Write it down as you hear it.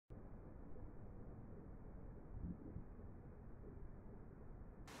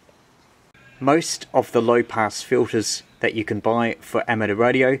Most of the low-pass filters that you can buy for amateur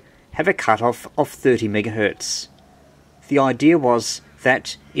radio have a cutoff of 30 MHz. The idea was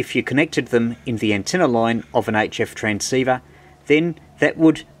that if you connected them in the antenna line of an HF transceiver, then that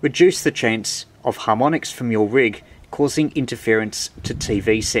would reduce the chance of harmonics from your rig causing interference to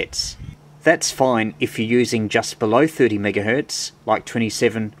TV sets. That's fine if you're using just below 30 MHz, like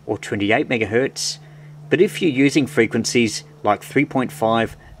 27 or 28 MHz, but if you're using frequencies like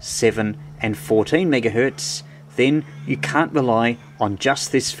 3.5, 7 and 14 MHz, then you can't rely on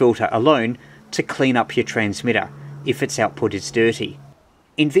just this filter alone to clean up your transmitter if its output is dirty.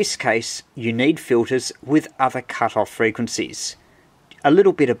 In this case, you need filters with other cutoff frequencies, a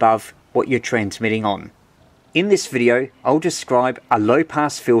little bit above what you're transmitting on. In this video, I'll describe a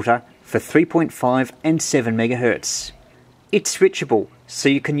low-pass filter for 3.5 and 7 MHz. It's switchable, so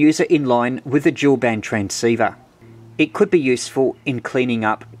you can use it in line with a dual-band transceiver. It could be useful in cleaning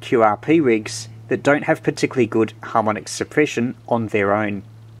up QRP rigs that don't have particularly good harmonic suppression on their own.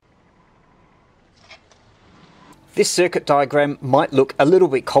 This circuit diagram might look a little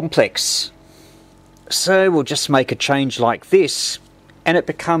bit complex, so we'll just make a change like this and it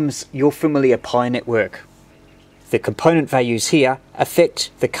becomes your familiar pi network. The component values here affect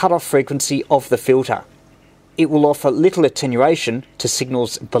the cutoff frequency of the filter. It will offer little attenuation to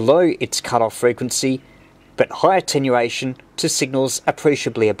signals below its cutoff frequency, but high attenuation to signals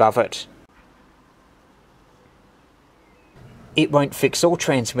appreciably above it. It won't fix all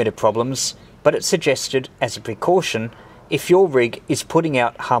transmitter problems, but it's suggested as a precaution if your rig is putting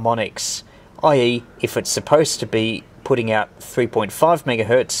out harmonics, i.e. if it's supposed to be putting out 3.5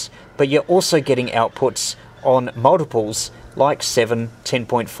 MHz, but you're also getting outputs on multiples like 7,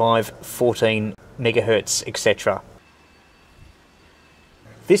 10.5, 14 MHz, etc.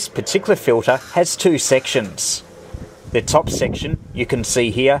 This particular filter has two sections. The top section, you can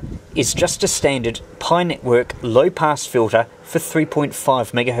see here, is just a standard pi network low-pass filter for 3.5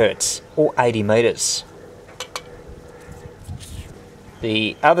 MHz, or 80 meters.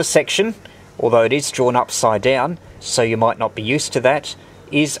 The other section, although it is drawn upside down, so you might not be used to that,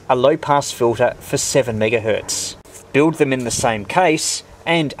 is a low-pass filter for 7 MHz. Build them in the same case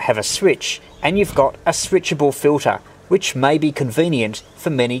and have a switch, and you've got a switchable filter, which may be convenient for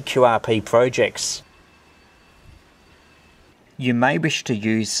many QRP projects. You may wish to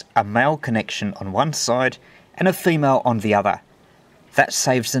use a male connection on one side and a female on the other. That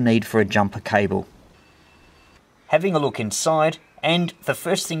saves the need for a jumper cable. Having a look inside, and the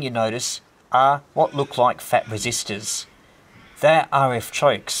first thing you notice are what look like fat resistors. They're RF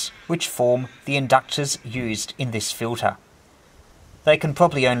chokes, which form the inductors used in this filter. They can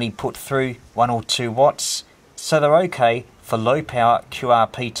probably only put through 1 or 2 watts, so they're okay for low power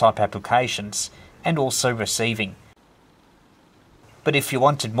QRP type applications and also receiving. But if you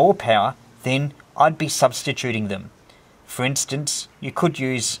wanted more power, then I'd be substituting them. For instance, you could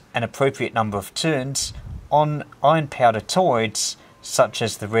use an appropriate number of turns on iron powder toroids such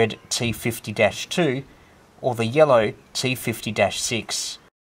as the red T50-2 or the yellow T50-6.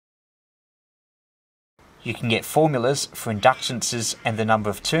 You can get formulas for inductances and the number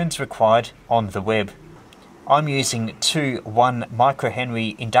of turns required on the web. I'm using two 1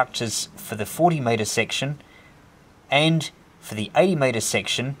 microhenry inductors for the 40 meter section, and for the 80 meter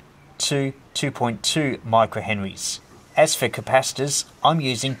section, 2.2 microhenries. As for capacitors, I'm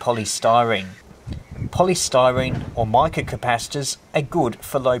using polystyrene. Polystyrene or mica capacitors are good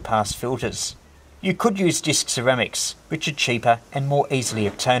for low-pass filters. You could use disc ceramics, which are cheaper and more easily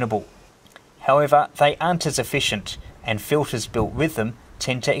obtainable. However, they aren't as efficient, and filters built with them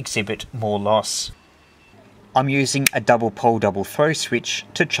tend to exhibit more loss. I'm using a double pole double throw switch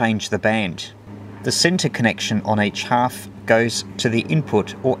to change the band. The centre connection on each half goes to the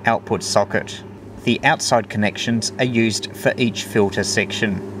input or output socket. The outside connections are used for each filter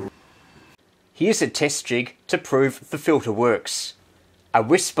section. Here's a test jig to prove the filter works. A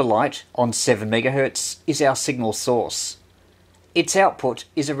whisper light on 7 MHz is our signal source. Its output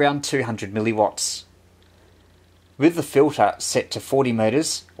is around 200 milliwatts. With the filter set to 40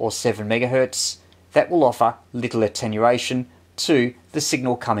 meters or 7 MHz, that will offer little attenuation to the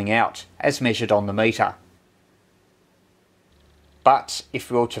signal coming out as measured on the meter. But if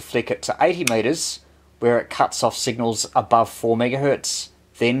we were to flick it to 80 meters, where it cuts off signals above 4 MHz,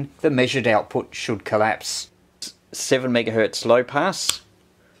 then the measured output should collapse. 7 MHz low pass,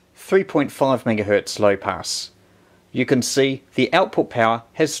 3.5 MHz low pass. You can see the output power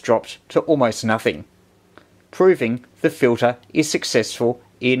has dropped to almost nothing, proving the filter is successful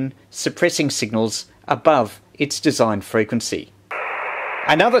in suppressing signals above its design frequency.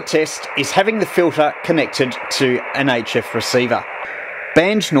 Another test is having the filter connected to an HF receiver.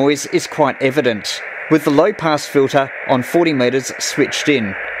 Band noise is quite evident, with the low pass filter on 40 metres switched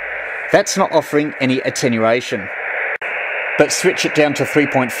in. That's not offering any attenuation. But switch it down to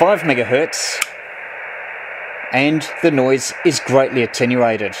 3.5 MHz and the noise is greatly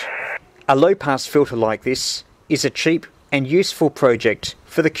attenuated. A low pass filter like this is a cheap and useful project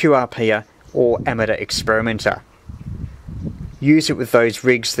for the QRPer or amateur experimenter. Use it with those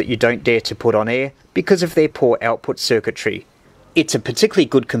rigs that you don't dare to put on air because of their poor output circuitry. It's a particularly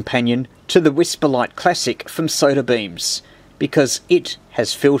good companion to the Whisperlite Classic from Soda Beams because it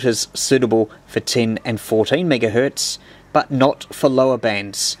has filters suitable for 10 and 14 MHz but not for lower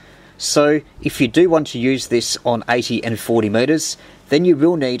bands. So if you do want to use this on 80 and 40 metres, then you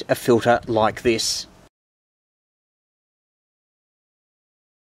will need a filter like this.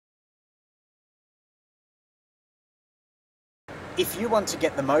 If you want to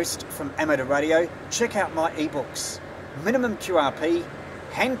get the most from amateur radio, check out my ebooks, Minimum QRP,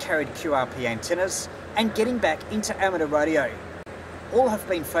 Hand-Carried QRP Antennas, and Getting Back into Amateur Radio. All have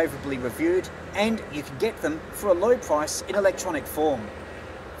been favourably reviewed and you can get them for a low price in electronic form.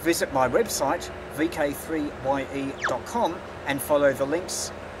 Visit my website VK3YE.com and follow the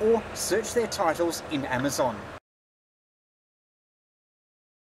links or search their titles in Amazon.